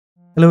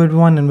Hello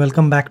everyone and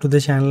welcome back to the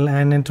channel,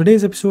 and in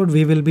today's episode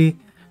we will be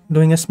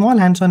doing a small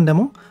hands-on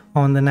demo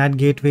on the NAT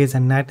gateways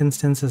and NAT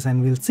instances,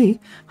 and we'll see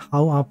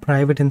how our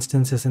private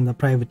instances in the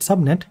private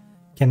subnet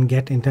can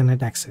get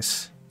internet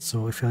access.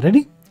 So if you're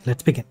ready,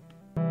 let's begin.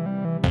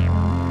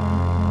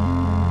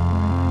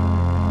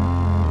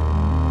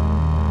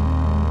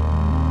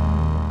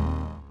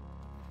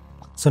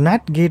 So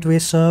NAT Gateway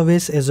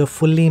Service is a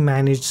fully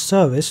managed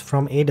service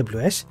from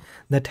AWS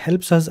that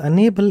helps us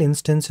enable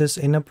instances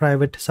in a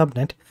private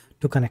subnet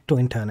to connect to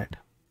internet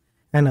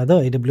and other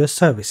AWS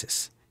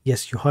services.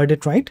 Yes, you heard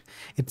it right.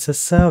 It's a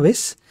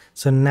service,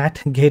 so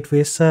NAT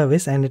Gateway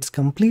Service, and it's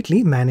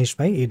completely managed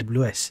by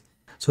AWS.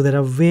 So there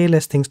are way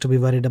less things to be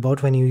worried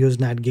about when you use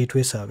NAT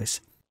Gateway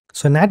Service.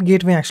 So NAT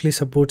Gateway actually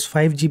supports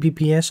 5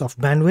 Gbps of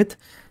bandwidth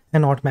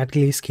and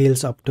automatically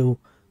scales up to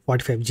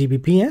 45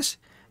 Gbps.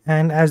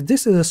 And as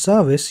this is a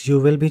service, you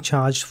will be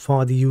charged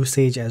for the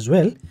usage as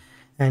well.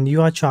 And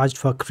you are charged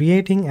for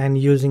creating and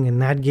using a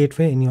NAT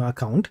gateway in your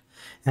account.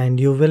 And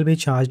you will be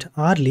charged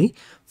hourly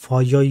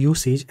for your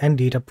usage and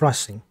data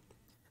processing.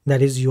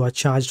 That is, you are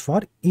charged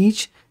for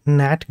each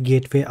NAT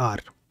gateway hour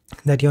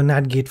that your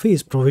NAT gateway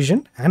is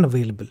provisioned and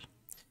available.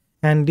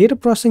 And data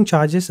processing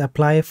charges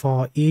apply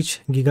for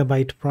each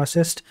gigabyte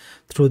processed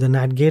through the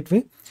NAT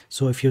gateway.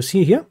 So if you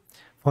see here,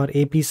 for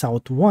AP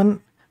South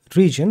 1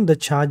 region, the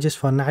charges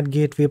for NAT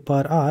gateway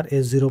per hour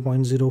is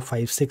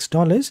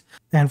 $0.056,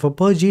 and for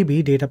per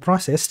GB data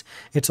processed,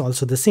 it's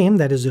also the same,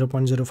 that is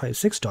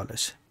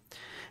 $0.056.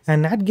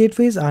 And NAT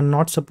gateways are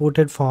not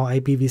supported for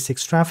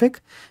IPv6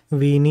 traffic.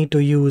 We need to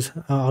use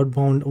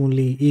outbound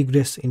only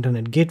egress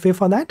internet gateway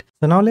for that.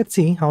 So now let's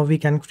see how we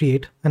can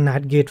create a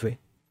NAT gateway.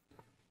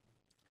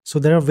 So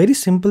there are very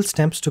simple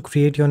steps to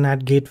create your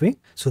NAT gateway.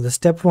 So the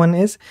step one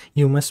is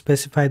you must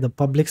specify the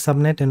public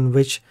subnet in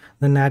which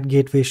the NAT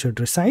gateway should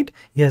reside.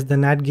 Yes, the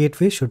NAT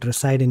gateway should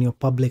reside in your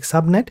public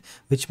subnet,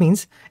 which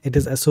means it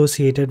is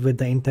associated with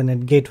the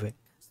internet gateway.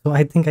 So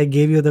I think I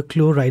gave you the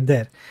clue right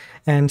there.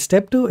 And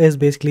step 2 is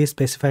basically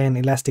specify an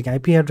elastic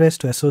IP address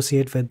to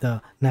associate with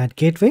the NAT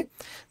gateway.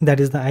 That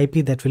is the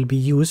IP that will be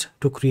used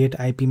to create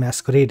IP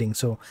masquerading.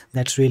 So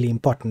that's really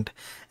important.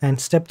 And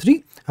step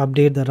 3,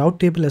 update the route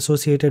table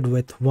associated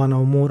with one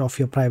or more of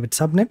your private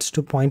subnets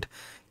to point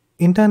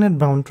internet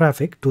bound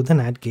traffic to the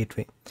NAT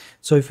gateway.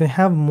 So if you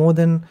have more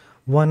than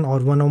one or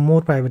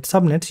more private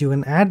subnets, you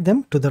can add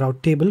them to the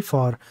route table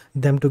for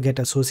them to get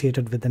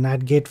associated with the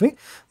NAT gateway,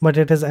 but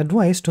it is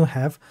advised to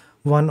have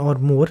one or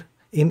more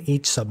in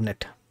each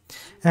subnet.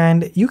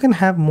 And you can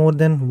have more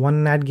than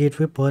one NAT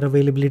gateway per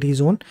availability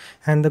zone,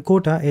 and the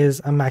quota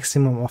is a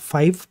maximum of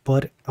 5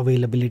 per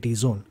availability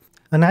zone.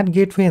 A NAT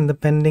gateway in the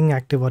pending,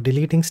 active or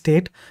deleting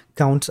state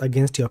counts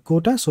against your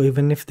quota. So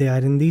even if they are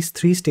in these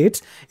 3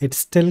 states, it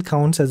still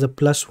counts as a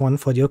 +1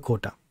 for your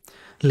quota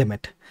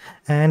limit.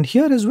 And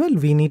here as well,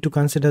 we need to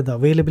consider the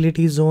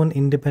availability zone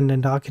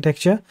independent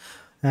architecture.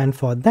 And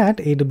for that,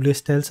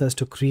 AWS tells us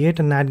to create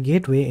a NAT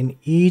gateway in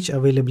each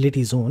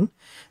availability zone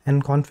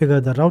and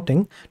configure the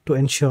routing to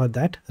ensure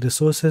that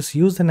resources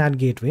use the NAT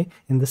gateway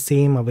in the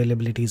same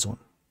availability zone.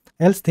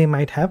 Else they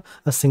might have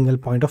a single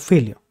point of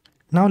failure.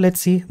 Now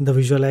let's see the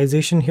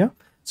visualization here.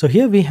 So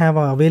here we have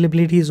our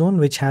availability zone,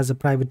 which has a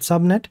private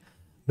subnet,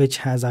 which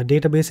has our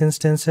database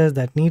instances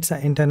that needs the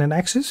internet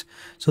access.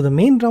 So the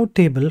main route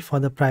table for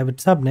the private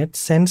subnet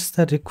sends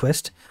the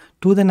request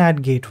to the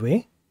NAT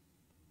gateway,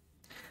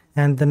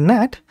 and the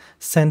NAT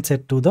sends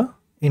it to the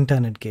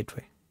internet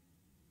gateway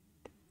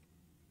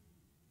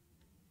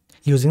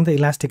using the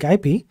elastic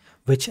IP,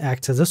 which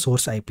acts as a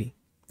source IP.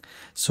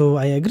 So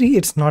I agree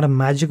it's not a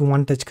magic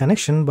one-touch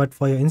connection, but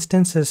for your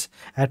instances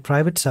at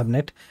private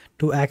subnet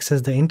to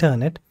access the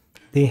internet,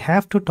 they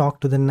have to talk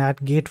to the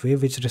NAT gateway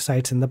which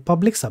resides in the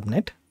public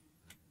subnet.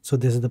 So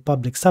this is the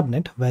public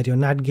subnet where your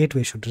NAT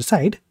gateway should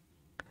reside,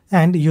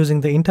 and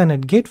using the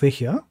internet gateway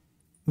here,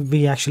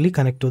 we actually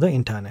connect to the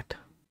internet.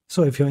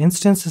 So if your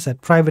instances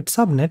at private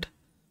subnet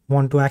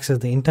want to access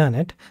the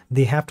internet,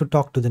 they have to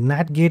talk to the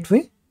NAT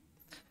gateway,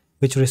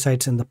 which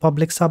resides in the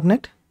public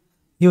subnet,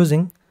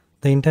 using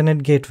the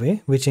internet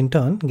gateway, which in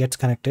turn gets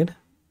connected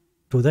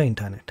to the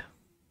internet.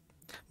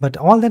 But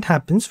all that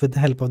happens with the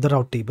help of the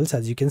route tables,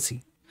 as you can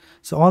see.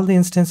 So all the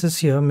instances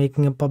here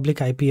making a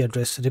public IP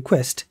address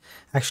request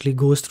actually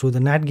goes through the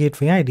NAT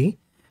gateway ID,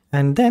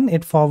 and then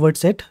it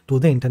forwards it to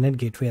the internet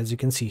gateway, as you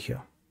can see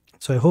here.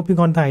 So I hope you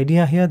got the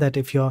idea here that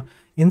if your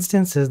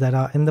instances that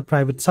are in the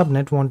private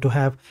subnet want to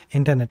have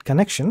internet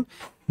connection,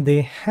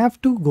 they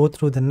have to go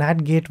through the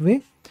NAT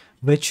gateway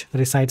which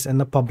resides in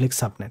the public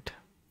subnet.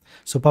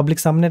 So public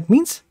subnet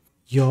means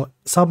your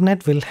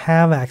subnet will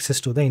have access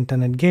to the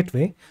internet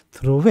gateway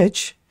through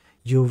which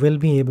you will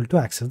be able to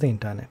access the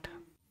internet.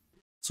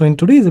 So in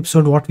today's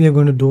episode, what we are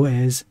going to do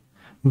is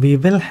we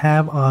will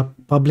have our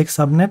public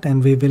subnet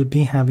and we will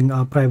be having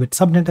our private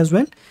subnet as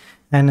well.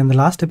 And in the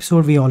last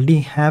episode, we already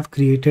have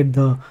created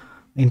the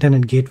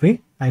internet gateway.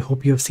 I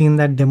hope you have seen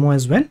that demo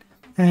as well.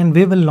 And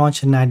we will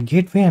launch a NAT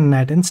gateway and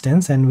NAT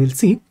instance, and we'll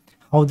see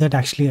how that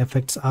actually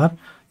affects our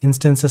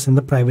instances in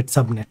the private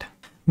subnet.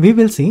 we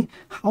will see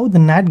how the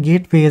NAT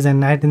gateways and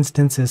NAT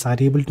instances are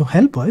able to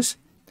help us,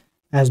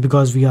 as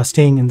because we are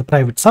staying in the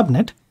private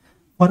subnet,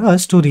 for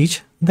us to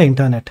reach the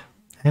internet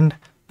and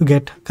to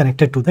get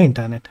connected to the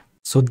internet.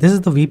 So this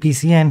is the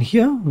VPC, and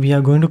here we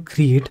are going to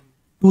create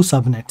two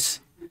subnets,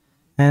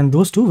 and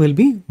those two will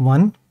be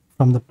one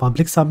from the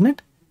public subnet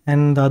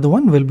and the other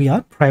one will be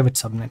our private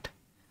subnet.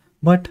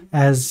 But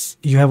as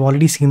you have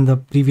already seen the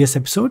previous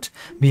episodes,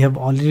 we have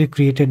already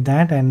created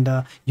that, and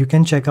you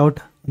can check out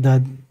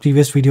the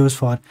previous videos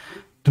for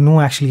to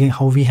know actually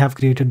how we have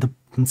created the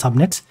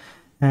subnets.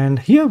 And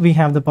here we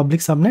have the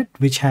public subnet,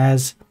 which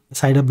has a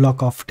CIDR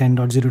block of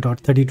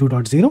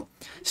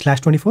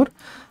 10.0.32.0/24.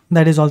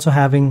 That is also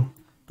having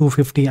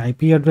 250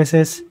 IP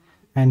addresses.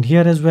 And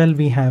here as well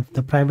we have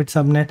the private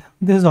subnet.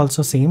 This is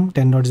also same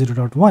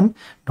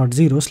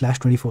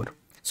 10.0.1.0/24.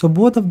 So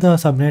both of the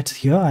subnets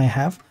here I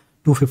have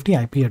 250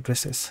 IP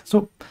addresses.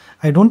 So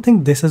I don't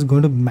think this is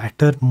going to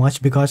matter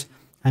much because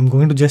I'm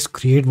going to just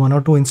create one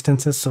or two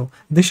instances. So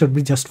this should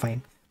be just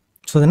fine.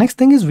 So the next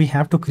thing is we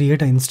have to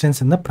create an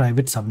instance in the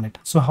private subnet.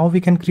 So how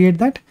we can create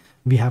that?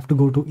 We have to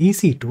go to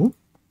EC2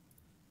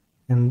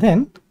 and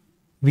then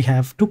we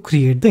have to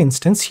create the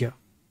instance here.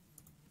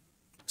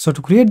 So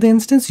to create the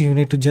instance, you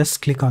need to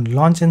just click on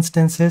launch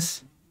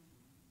instances.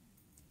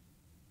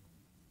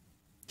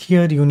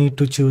 Here you need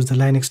to choose the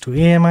Linux to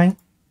AMI.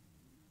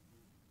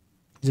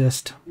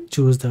 Just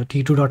choose the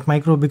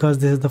t2.micro because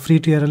this is the free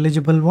tier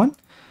eligible one.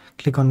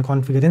 Click on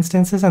configure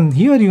instances, and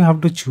here you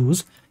have to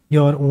choose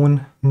your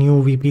own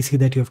new VPC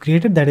that you have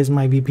created. That is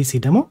my VPC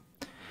demo.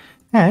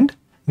 And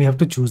we have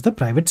to choose the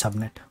private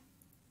subnet.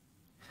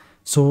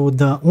 So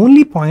the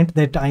only point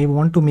that I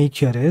want to make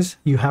here is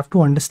you have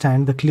to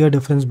understand the clear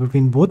difference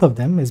between both of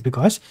them is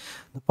because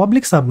the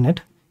public subnet,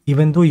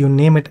 even though you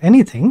name it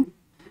anything,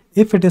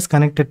 if it is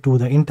connected to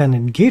the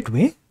internet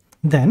gateway,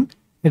 then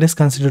it is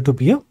considered to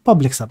be a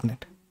public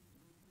subnet.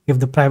 If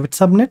the private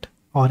subnet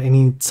or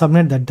any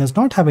subnet that does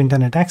not have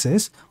internet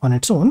access on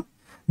its own,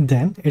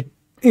 then it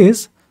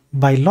is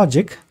by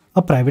logic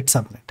a private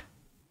subnet.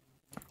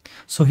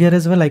 So here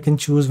as well I can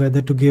choose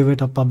whether to give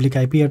it a public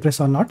IP address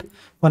or not.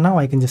 For now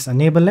I can just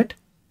enable it,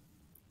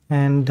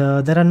 and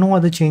there are no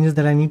other changes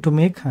that I need to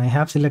make. I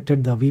have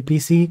selected the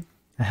VPC,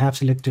 I have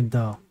selected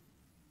the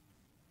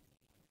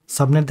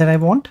subnet that I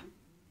want,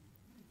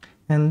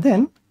 and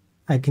then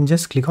I can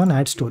just click on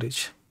add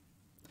storage.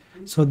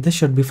 So this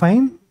should be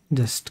fine.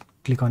 Just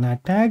click on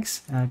add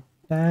tags, add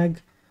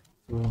tag,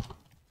 so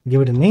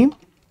give it a name,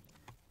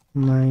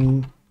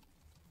 my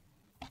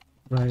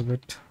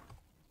private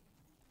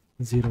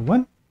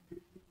 01.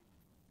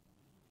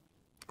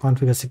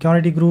 Configure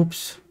security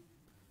groups.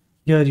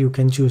 Here you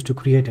can choose to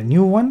create a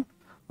new one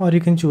or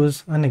you can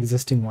choose an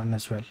existing one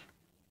as well.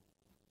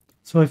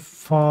 So if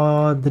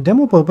for the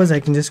demo purpose I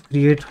can just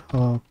create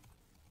a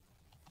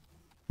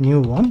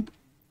new one,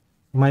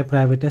 my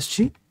private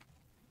SG,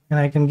 and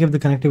I can give the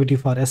connectivity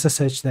for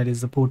SSH, that is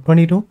the port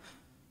 22,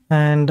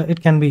 and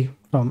it can be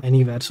from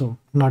anywhere, so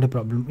not a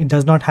problem. It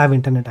does not have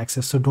internet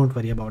access, so don't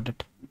worry about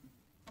it.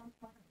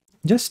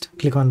 Just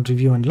click on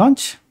review and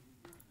launch,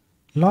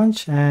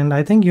 and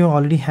I think you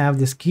already have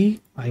this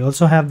key. I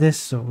also have this,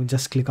 so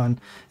just click on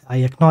I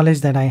acknowledge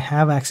that I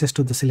have access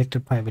to the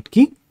selected private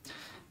key.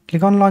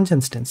 Click on launch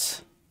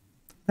instance.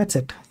 That's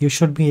it. You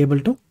should be able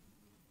to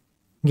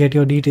get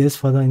your details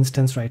for the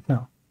instance right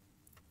now.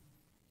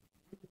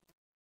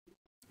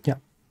 Yeah,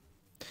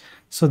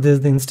 so this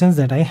is the instance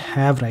that I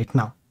have right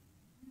now,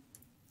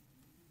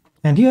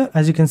 and here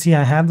as you can see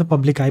I have the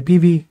public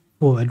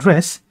IPv4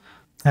 address.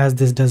 As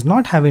this does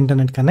not have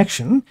internet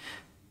connection,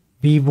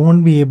 we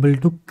won't be able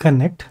to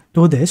connect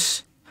to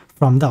this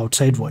from the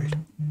outside world.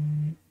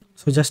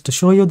 So just to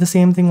show you the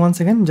same thing once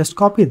again, just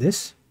copy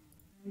this,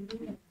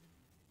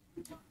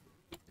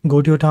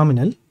 go to your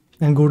terminal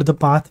and go to the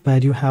path where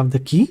you have the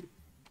key.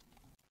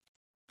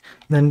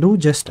 Then do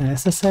just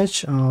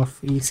SSH of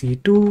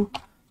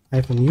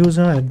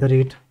EC2-user at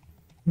the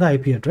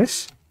IP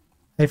address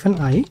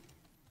 -I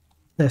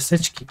the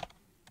SH key.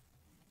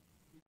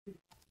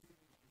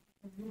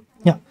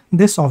 Yeah,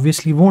 this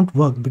obviously won't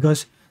work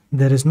because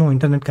there is no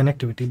internet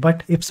connectivity.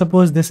 But if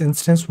suppose this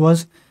instance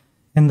was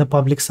in the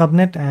public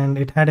subnet and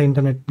it had an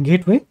internet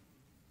gateway,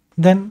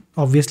 then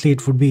obviously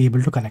it would be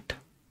able to connect.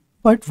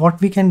 But what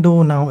we can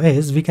do now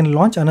is we can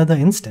launch another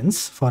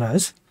instance for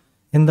us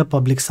in the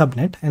public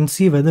subnet and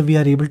see whether we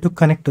are able to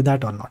connect to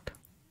that or not.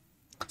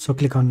 So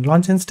click on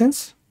launch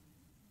instance,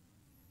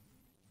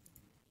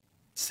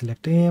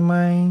 select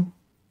AMI,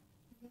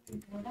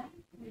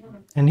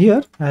 and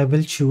here I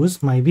will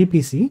choose my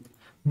VPC,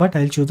 but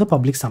I'll choose the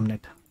public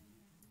subnet,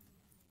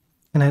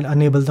 and I'll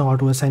enable the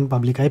auto assign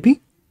public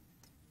IP,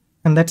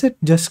 and that's it.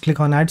 Just click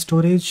on add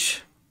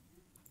storage,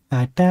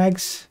 add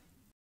tags,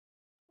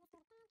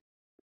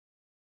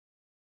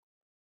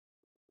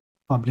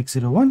 public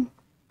 01,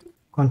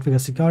 configure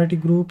security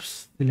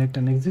groups, select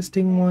an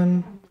existing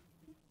one.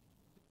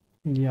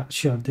 Yeah,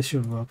 sure, this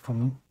should work for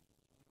me.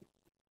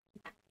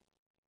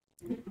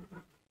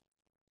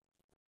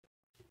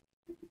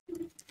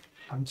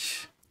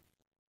 Launch.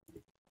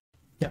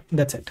 Yeah,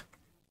 that's it.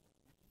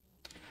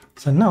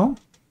 So now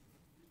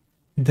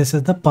this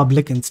is the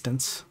public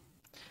instance.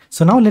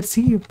 So now let's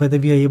see whether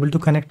we are able to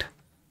connect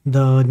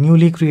the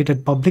newly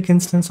created public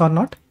instance or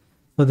not.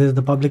 So this is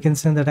the public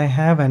instance that I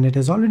have, and it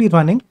is already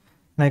running,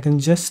 and I can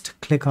just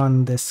click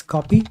on this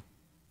copy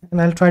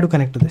and I'll try to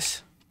connect to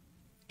this.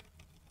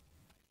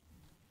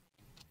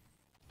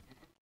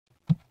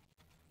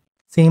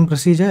 Same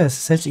procedure as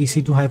such,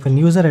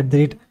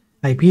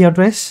 ec2-user@IP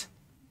address,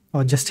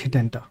 or just hit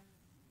enter.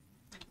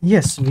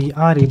 Yes, we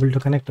are able to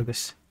connect to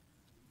this.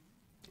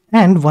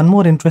 And one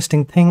more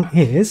interesting thing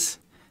is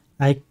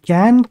I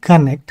can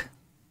connect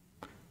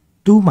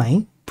to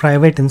my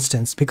private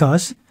instance,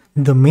 because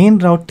the main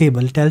route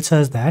table tells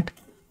us that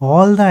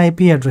all the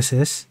IP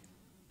addresses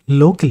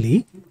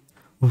locally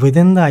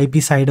within the IP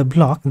CIRD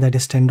block, that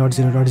is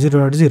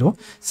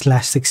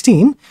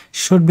 10.0.0.0/16,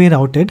 should be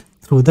routed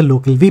through the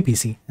local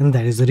VPC. And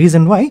that is the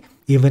reason why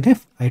even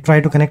if I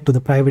try to connect to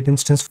the private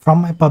instance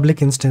from my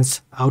public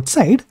instance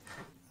outside,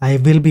 I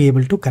will be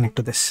able to connect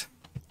to this.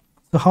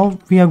 So how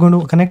we are going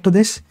to connect to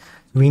this?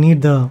 We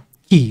need the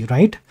key,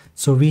 right?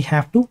 So we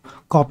have to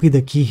copy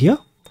the key here,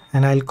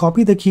 and I'll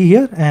copy the key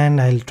here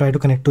and I'll try to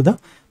connect to the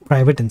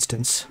private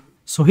instance.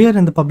 So here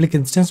in the public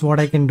instance, what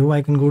I can do,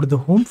 I can go to the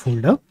home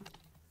folder,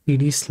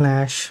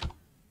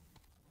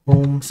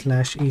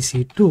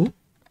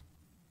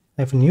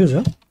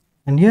 cd/home/ec2-user,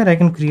 and here I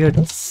can create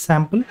a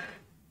sample,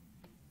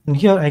 and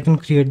here I can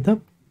create the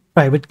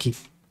private key.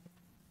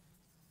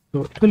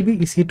 So it will be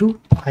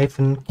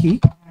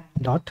ec2-key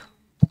dot,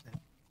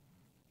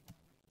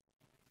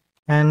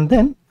 and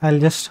then I'll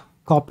just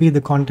copy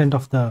the content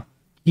of the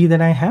key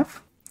that I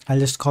have. I'll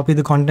just copy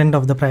the content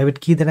of the private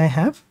key that I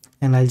have,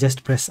 and I'll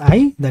just press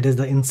I, that is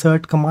the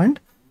insert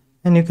command,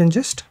 and you can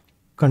just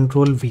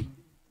Control V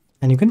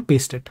and you can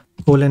paste it,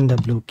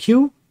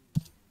 :WQ.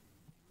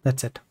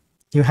 That's it.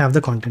 You have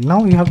the content.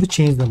 Now you have to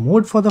change the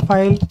mode for the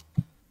file.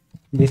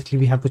 Basically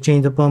we have to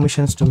change the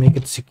permissions to make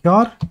it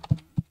secure.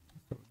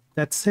 So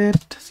that's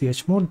it,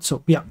 chmod.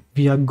 So yeah,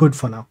 we are good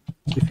for now.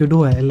 If you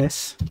do a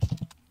ls-altr,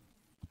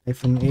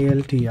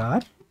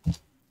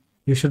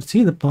 you should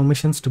see the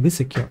permissions to be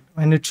secure,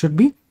 and it should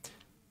be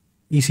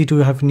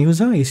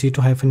ec2-user,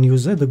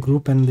 ec2-user, the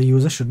group and the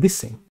user should be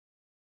same.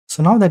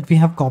 So now that we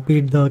have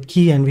copied the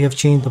key and we have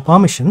changed the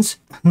permissions,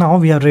 now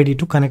we are ready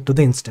to connect to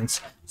the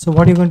instance. So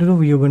what you're going to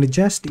do, you're going to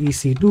just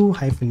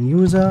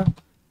ec2-user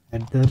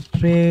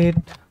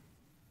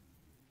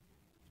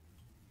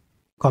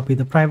copy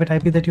the private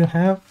IP that you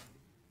have,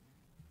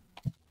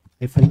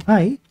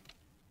 -i,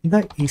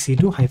 the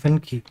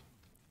ec2-key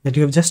that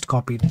you have just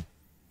copied.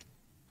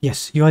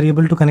 Yes, you are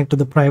able to connect to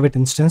the private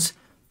instance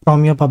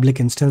from your public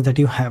instance that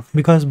you have,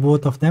 because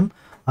both of them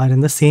are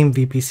in the same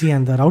VPC,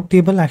 and the route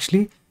table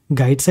actually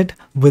guides it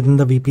within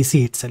the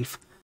VPC itself.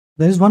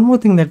 There is one more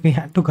thing that we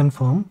had to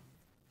confirm.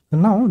 So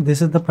now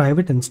this is the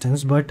private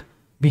instance, but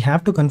we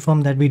have to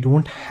confirm that we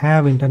don't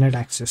have internet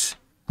access.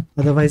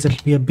 Otherwise it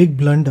will be a big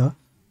blunder,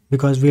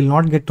 because we'll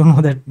not get to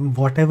know that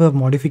whatever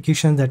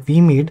modifications that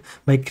we made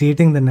by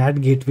creating the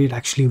NAT gateway, it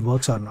actually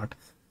works or not.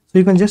 So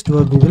you can just do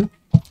a Google,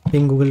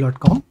 ping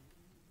google.com,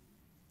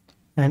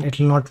 and it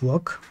will not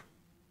work.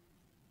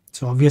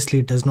 So obviously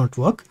it does not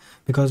work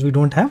because we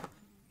don't have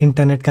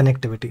internet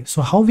connectivity.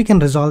 So how we can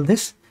resolve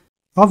this?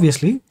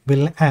 Obviously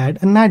we'll add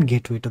a NAT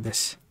gateway to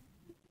this.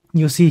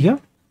 You see here,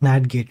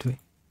 NAT gateway.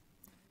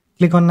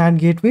 Click on NAT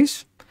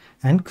gateways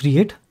and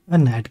create a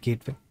NAT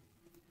gateway.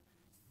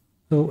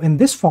 So in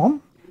this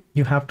form,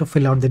 you have to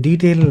fill out the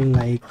detail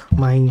like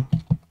my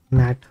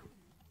NAT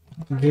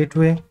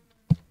gateway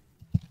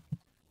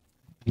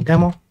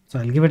demo. So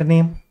I'll give it a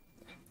name,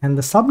 and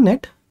the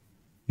subnet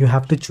you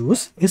have to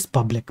choose is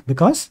public,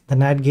 because the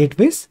NAT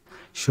gateways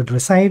should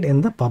reside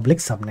in the public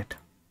subnet,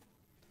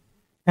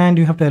 and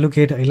you have to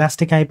allocate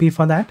elastic IP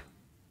for that,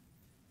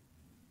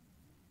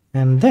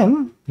 and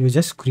then you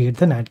just create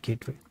the NAT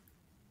gateway.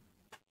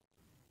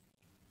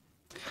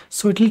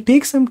 So it will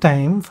take some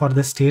time for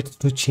the states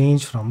to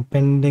change from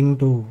pending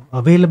to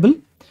available.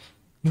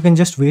 You can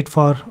just wait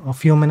for a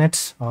few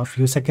minutes or a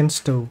few seconds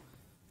to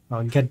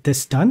get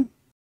this done.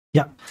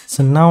 Yeah,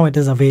 so now it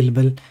is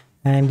available,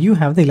 and you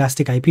have the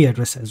elastic IP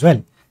address as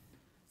well.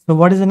 So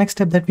what is the next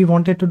step that we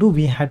wanted to do?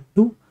 We had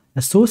to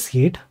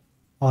associate,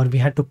 or we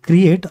had to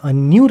create a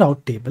new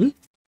route table.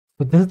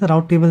 So this is the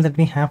route table that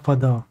we have for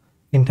the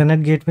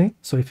internet gateway.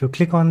 So if you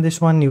click on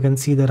this one, you can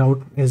see the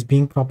route is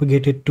being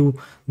propagated to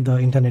the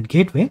internet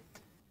gateway.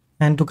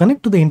 And to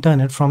connect to the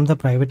internet from the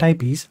private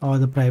IPs or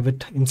the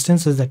private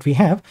instances that we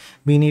have,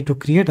 we need to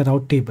create a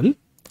route table.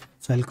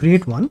 So I'll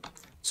create one.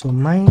 So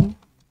my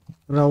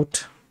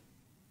route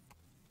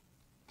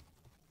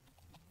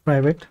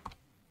private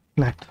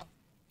NAT.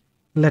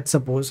 Let's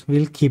suppose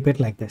we'll keep it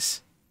like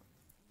this.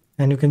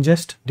 And you can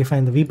just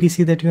define the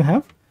VPC that you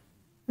have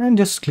and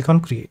just click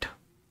on create.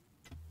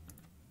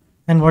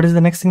 And what is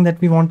the next thing that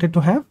we wanted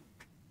to have?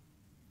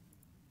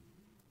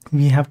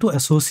 We have to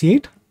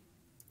associate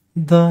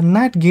the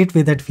NAT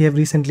gateway that we have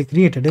recently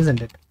created,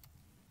 isn't it?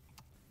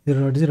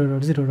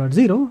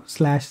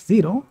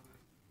 0.0.0.0/0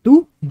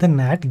 to the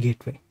NAT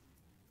gateway.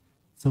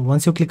 So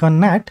once you click on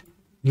NAT,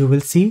 you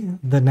will see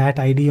the NAT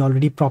ID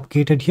already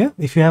propagated here.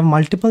 If you have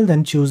multiple,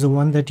 then choose the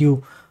one that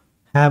you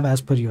have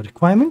as per your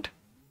requirement.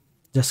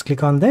 Just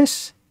click on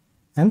this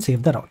and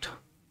save the route.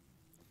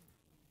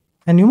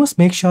 And you must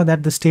make sure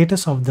that the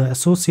status of the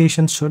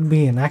association should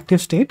be in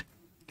active state.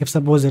 If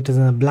suppose it is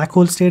in a black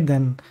hole state,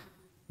 then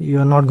you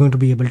are not going to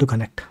be able to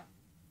connect.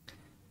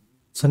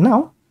 So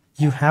now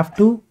you have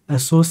to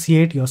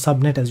associate your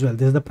subnet as well.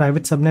 This is the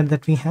private subnet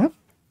that we have.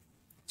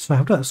 So I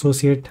have to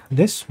associate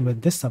this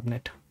with this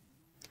subnet.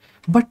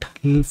 But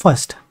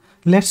first,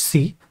 let's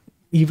see,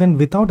 even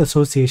without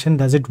association,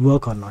 does it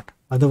work or not?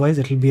 Otherwise,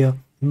 it will be a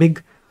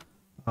big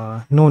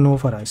no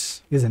for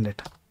us, isn't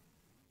it?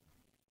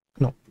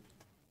 No.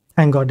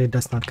 Thank God it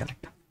does not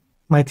connect.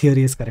 My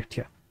theory is correct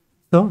here.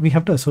 So we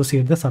have to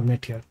associate the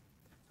subnet here.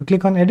 So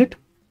click on edit,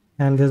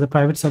 and there's a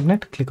private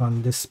subnet. Click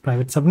on this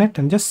private subnet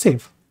and just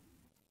save.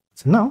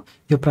 So now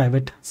your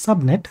private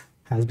subnet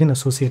has been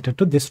associated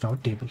to this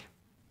route table.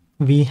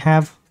 We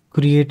have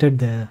created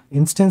the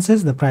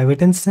instances, the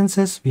private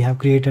instances. We have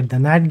created the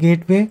NAT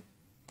gateway.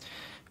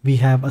 We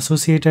have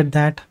associated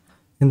that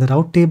in the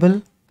route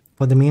table.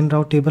 For the main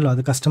route table or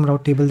the custom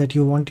route table that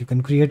you want, you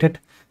can create it.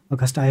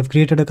 I have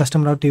created a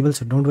custom route table,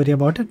 so don't worry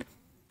about it.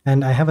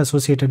 And I have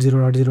associated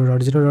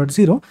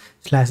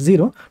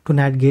 0.0.0.0/0 to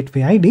NAT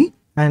gateway ID.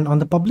 And on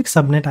the public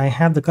subnet, I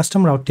have the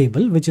custom route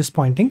table, which is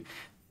pointing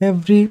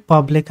every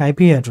public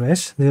IP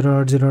address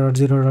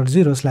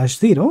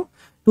 0.0.0.0/0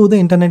 to the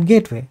internet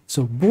gateway.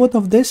 So both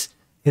of this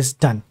is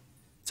done.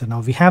 So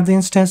now we have the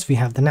instance, we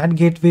have the NAT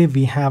gateway,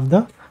 we have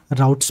the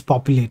routes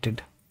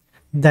populated.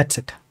 That's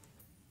it.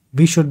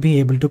 We should be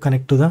able to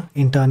connect to the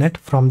internet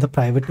from the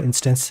private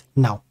instance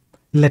now.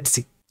 Let's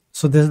see.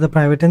 So this is the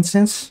private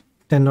instance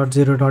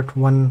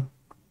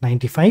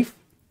 10.0.195.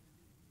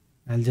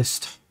 I'll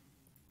just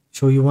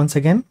show you once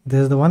again.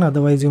 This is the one,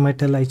 otherwise you might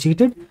tell I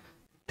cheated.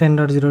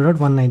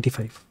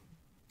 10.0.195.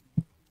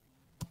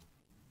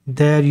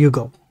 There you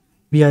go.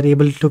 We are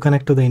able to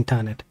connect to the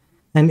internet.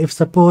 And if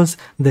suppose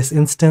this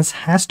instance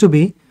has to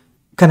be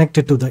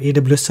connected to the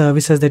AWS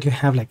services that you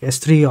have, like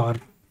S3 or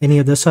any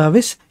other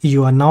service,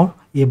 you are now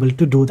able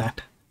to do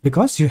that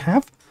because you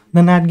have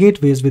the NAT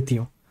gateways with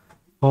you,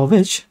 for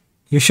which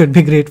you should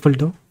be grateful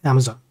to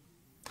Amazon,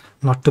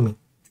 not to me.